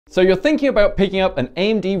So you're thinking about picking up an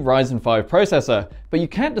AMD Ryzen 5 processor, but you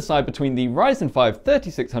can't decide between the Ryzen 5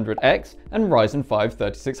 3600X and Ryzen 5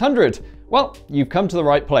 3600. Well, you've come to the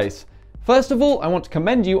right place. First of all, I want to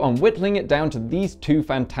commend you on whittling it down to these two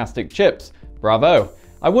fantastic chips. Bravo!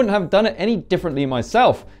 I wouldn't have done it any differently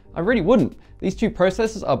myself. I really wouldn't. These two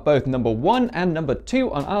processors are both number 1 and number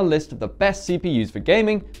 2 on our list of the best CPUs for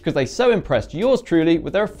gaming because they so impressed yours truly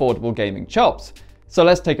with their affordable gaming chops. So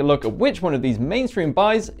let's take a look at which one of these mainstream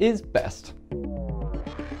buys is best.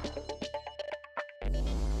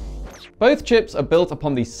 Both chips are built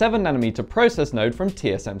upon the 7nm process node from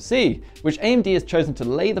TSMC, which AMD has chosen to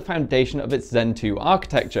lay the foundation of its Zen 2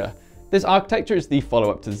 architecture. This architecture is the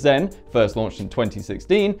follow-up to Zen, first launched in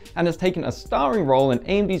 2016, and has taken a starring role in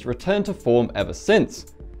AMD's return to form ever since.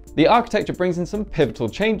 The architecture brings in some pivotal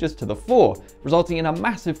changes to the fore, resulting in a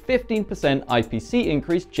massive 15% IPC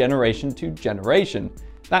increase generation to generation.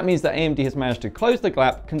 That means that AMD has managed to close the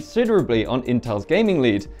gap considerably on Intel's gaming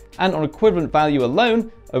lead, and on equivalent value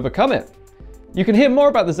alone, overcome it. You can hear more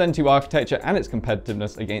about the Zen 2 architecture and its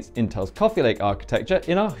competitiveness against Intel's Coffee Lake architecture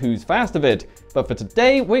in our Who's Faster vid, but for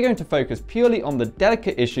today we're going to focus purely on the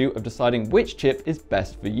delicate issue of deciding which chip is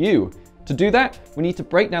best for you. To do that, we need to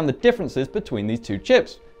break down the differences between these two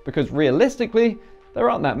chips, because realistically, there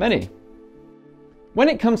aren't that many. When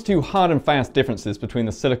it comes to hard and fast differences between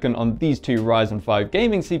the silicon on these two Ryzen 5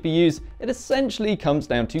 gaming CPUs, it essentially comes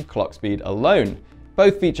down to clock speed alone.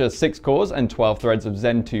 Both feature 6 cores and 12 threads of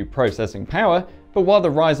Zen 2 processing power, but while the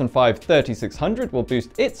Ryzen 5 3600 will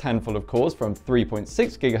boost its handful of cores from 3.6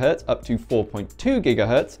 GHz up to 4.2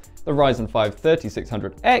 GHz, the Ryzen 5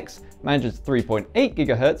 3600X manages 3.8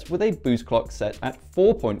 GHz with a boost clock set at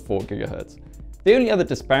 4.4 GHz. The only other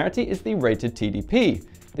disparity is the rated TDP.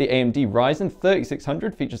 The AMD Ryzen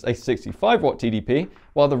 3600 features a 65W TDP,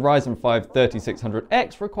 while the Ryzen 5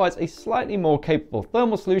 3600X requires a slightly more capable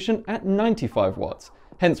thermal solution at 95W,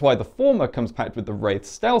 hence why the former comes packed with the Wraith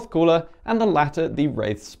Stealth cooler and the latter the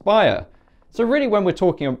Wraith Spire. So really when we're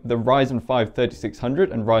talking about the Ryzen 5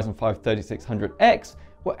 3600 and Ryzen 5 3600X,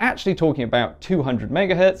 we're actually talking about 200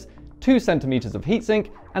 MHz, 2 cm of heatsink,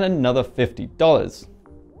 and another $50.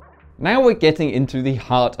 Now we're getting into the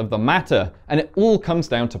heart of the matter, and it all comes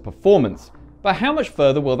down to performance. But how much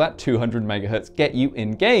further will that 200 MHz get you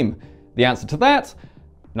in-game? The answer to that?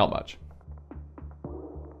 Not much.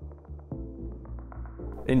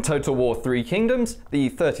 In Total War 3 Kingdoms, the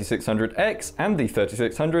 3600X and the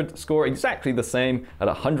 3600 score exactly the same at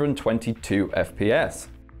 122 FPS.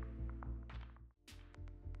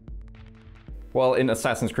 While in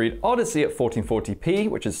Assassin's Creed Odyssey at 1440p,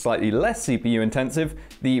 which is slightly less CPU intensive,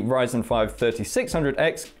 the Ryzen 5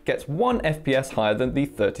 3600X gets 1 FPS higher than the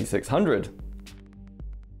 3600.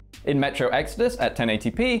 In Metro Exodus at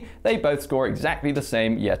 1080p, they both score exactly the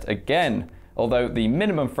same yet again, although the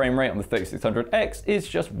minimum frame rate on the 3600X is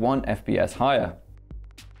just 1 FPS higher.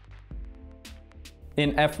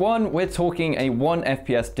 In F1, we're talking a 1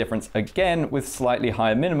 FPS difference again with slightly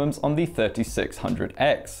higher minimums on the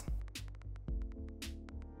 3600X.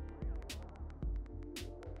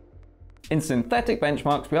 In synthetic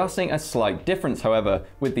benchmarks, we are seeing a slight difference, however,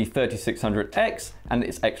 with the 3600X and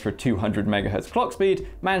its extra 200 MHz clock speed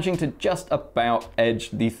managing to just about edge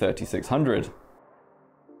the 3600.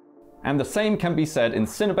 And the same can be said in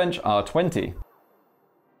Cinebench R20.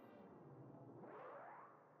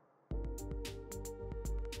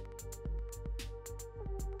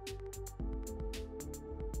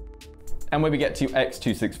 And when we get to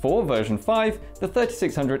X264 version 5, the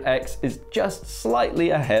 3600X is just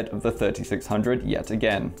slightly ahead of the 3600 yet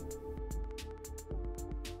again.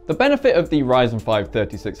 The benefit of the Ryzen 5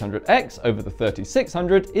 3600X over the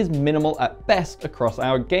 3600 is minimal at best across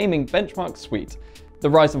our gaming benchmark suite. The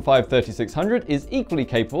Ryzen 5 3600 is equally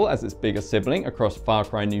capable as its bigger sibling across Far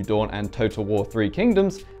Cry New Dawn and Total War 3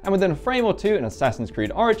 Kingdoms, and within a frame or two in Assassin's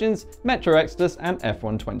Creed Origins, Metro Exodus, and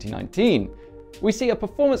F1 2019. We see a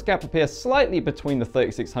performance gap appear slightly between the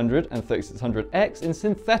 3600 and 3600X in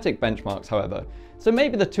synthetic benchmarks, however, so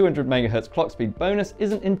maybe the 200 MHz clock speed bonus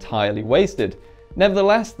isn't entirely wasted.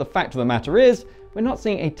 Nevertheless, the fact of the matter is, we're not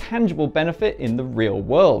seeing a tangible benefit in the real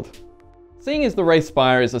world. Seeing as the Wraith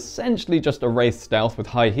Spire is essentially just a Wraith Stealth with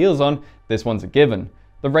high heels on, this one's a given.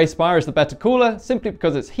 The Wraith Spire is the better cooler simply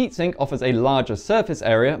because its heatsink offers a larger surface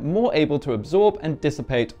area more able to absorb and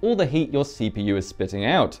dissipate all the heat your CPU is spitting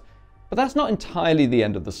out. But that's not entirely the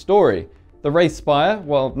end of the story. The Wraith Spire,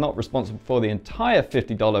 while not responsible for the entire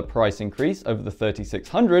 $50 price increase over the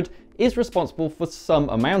 3600, is responsible for some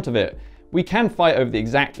amount of it. We can fight over the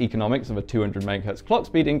exact economics of a 200 MHz clock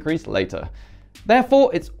speed increase later.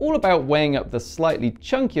 Therefore, it's all about weighing up the slightly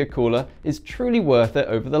chunkier cooler is truly worth it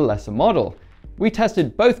over the lesser model. We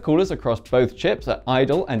tested both coolers across both chips at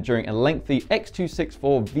idle and during a lengthy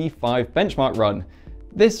X264 V5 benchmark run.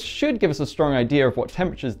 This should give us a strong idea of what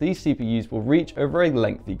temperatures these CPUs will reach over a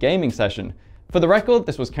lengthy gaming session. For the record,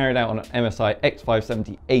 this was carried out on an MSI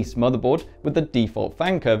X570 Ace motherboard with the default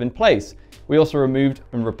fan curve in place. We also removed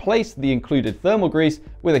and replaced the included thermal grease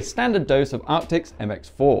with a standard dose of Arctic's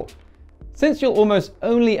MX4. Since you'll almost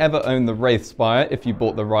only ever own the Wraith Spire if you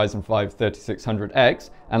bought the Ryzen 5 3600X,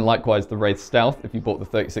 and likewise the Wraith Stealth if you bought the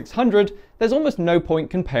 3600, there's almost no point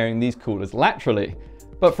comparing these coolers laterally.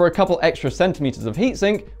 But for a couple extra centimeters of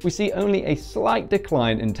heatsink, we see only a slight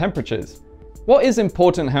decline in temperatures. What is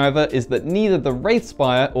important, however, is that neither the Wraith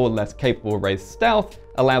Spire or less capable Wraith Stealth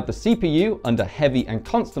allowed the CPU, under heavy and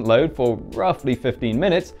constant load for roughly 15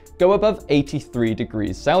 minutes, go above 83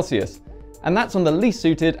 degrees Celsius. And that's on the least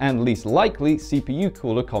suited and least likely CPU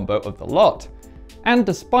cooler combo of the lot. And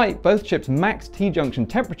despite both chips' max T-junction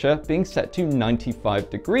temperature being set to 95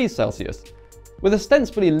 degrees Celsius. With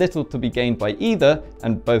ostensibly little to be gained by either,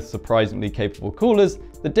 and both surprisingly capable coolers,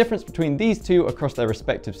 the difference between these two across their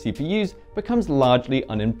respective CPUs becomes largely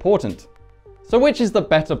unimportant. So which is the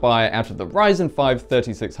better buy out of the Ryzen 5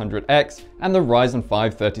 3600X and the Ryzen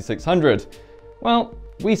 5 3600? Well,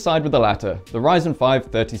 we side with the latter, the Ryzen 5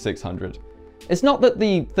 3600. It's not that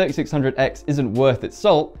the 3600X isn't worth its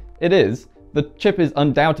salt, it is. The chip is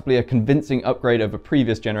undoubtedly a convincing upgrade over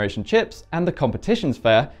previous generation chips, and the competition's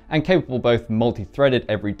fair and capable of both multi-threaded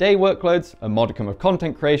everyday workloads, a modicum of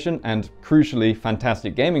content creation, and crucially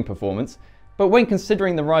fantastic gaming performance. But when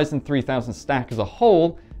considering the Ryzen 3000 stack as a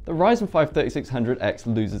whole, the Ryzen 5 3600X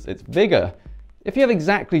loses its vigor. If you have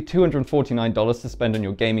exactly $249 to spend on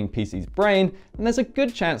your gaming PC's brain, then there's a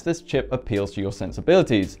good chance this chip appeals to your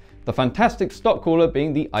sensibilities, the fantastic stock cooler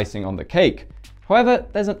being the icing on the cake. However,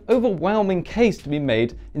 there's an overwhelming case to be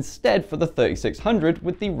made instead for the 3600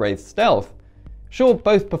 with the Wraith Stealth. Sure,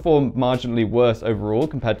 both perform marginally worse overall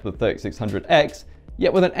compared to the 3600X,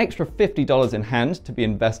 yet with an extra $50 in hand to be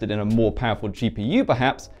invested in a more powerful GPU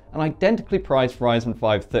perhaps, an identically priced Ryzen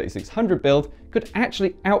 5 3600 build could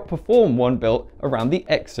actually outperform one built around the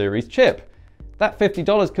X series chip. That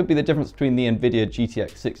 $50 could be the difference between the NVIDIA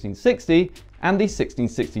GTX 1660 and the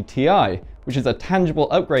 1660 Ti, which is a tangible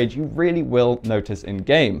upgrade you really will notice in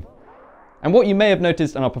game. And what you may have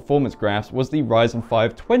noticed in our performance graphs was the Ryzen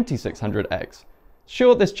 5 2600X.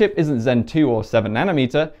 Sure, this chip isn't Zen 2 or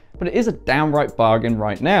 7nm, but it is a downright bargain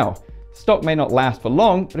right now. Stock may not last for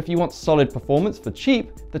long, but if you want solid performance for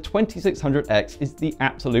cheap, the 2600X is the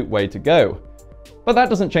absolute way to go. But that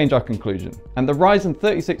doesn't change our conclusion, and the Ryzen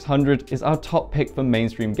 3600 is our top pick for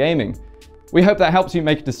mainstream gaming. We hope that helps you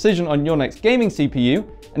make a decision on your next gaming CPU,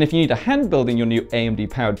 and if you need a hand building your new AMD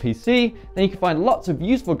powered PC, then you can find lots of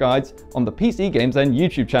useful guides on the PC Games Zen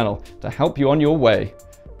YouTube channel to help you on your way.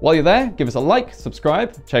 While you're there, give us a like,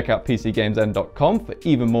 subscribe, check out PCGamesN.com for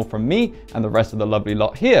even more from me and the rest of the lovely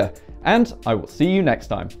lot here, and I will see you next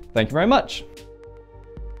time. Thank you very much.